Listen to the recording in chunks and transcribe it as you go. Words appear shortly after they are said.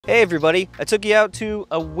Hey everybody, I took you out to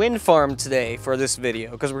a wind farm today for this video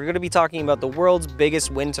because we're going to be talking about the world's biggest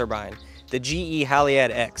wind turbine, the GE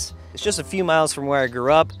Haliade-X. It's just a few miles from where I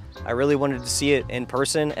grew up. I really wanted to see it in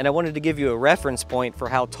person, and I wanted to give you a reference point for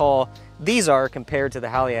how tall these are compared to the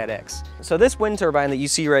Haliade-X. So this wind turbine that you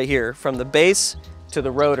see right here, from the base to the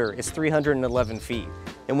rotor, is 311 feet.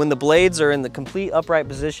 And when the blades are in the complete upright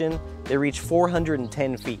position, they reach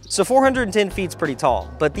 410 feet. So 410 feet is pretty tall,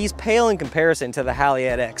 but these pale in comparison to the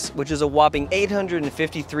Haliade-X, which is a whopping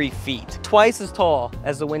 853 feet, twice as tall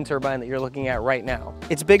as the wind turbine that you're looking at right now.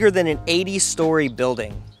 It's bigger than an 80-story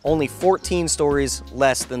building, only 14 stories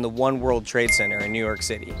less than the One World Trade Center in New York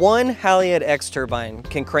City. One Haliade-X turbine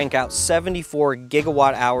can crank out 74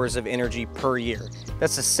 gigawatt hours of energy per year.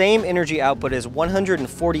 That's the same energy output as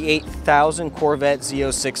 148,000 Corvette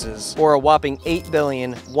Z06s, or a whopping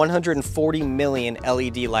 8,140,000,000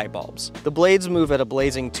 LED light bulbs. The blades move at a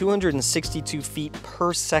blazing 262 feet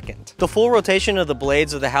per second. The full rotation of the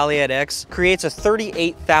blades of the Haliade-X creates a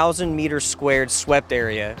 38,000 meters squared swept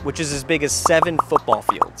area, which is as big as 7 football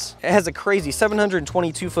fields. It has a crazy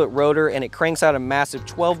 722-foot rotor, and it cranks out a massive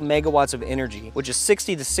 12 megawatts of energy, which is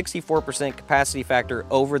 60 to 64% capacity factor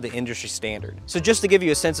over the industry standard. So just to give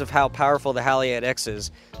you a sense of how powerful the Haliade-X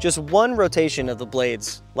is, just one rotation of the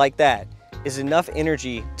blades like that is enough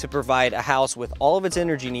energy to provide a house with all of its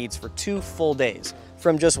energy needs for 2 full days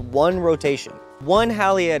from just one rotation. One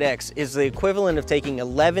Haliade-X is the equivalent of taking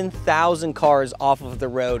 11,000 cars off of the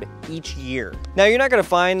road each year. Now, you're not gonna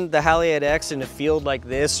find the Haliade-X in a field like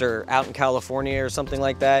this or out in California or something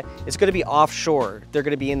like that. It's gonna be offshore. They're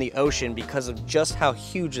gonna be in the ocean because of just how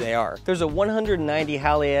huge they are. There's a 190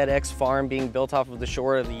 Haliade-X farm being built off of the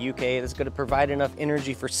shore of the UK that's gonna provide enough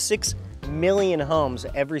energy for 6 million homes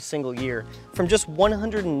every single year from just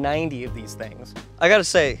 190 of these things. I gotta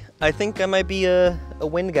say, I think I might be a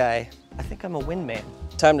wind guy. I think I'm a wind man.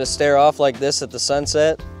 Time to stare off like this at the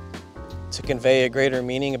sunset to convey a greater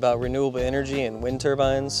meaning about renewable energy and wind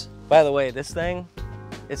turbines. By the way, this thing,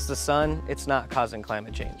 it's the sun. It's not causing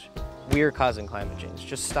climate change. We're causing climate change.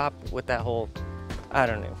 Just stop with that whole, I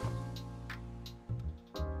don't know.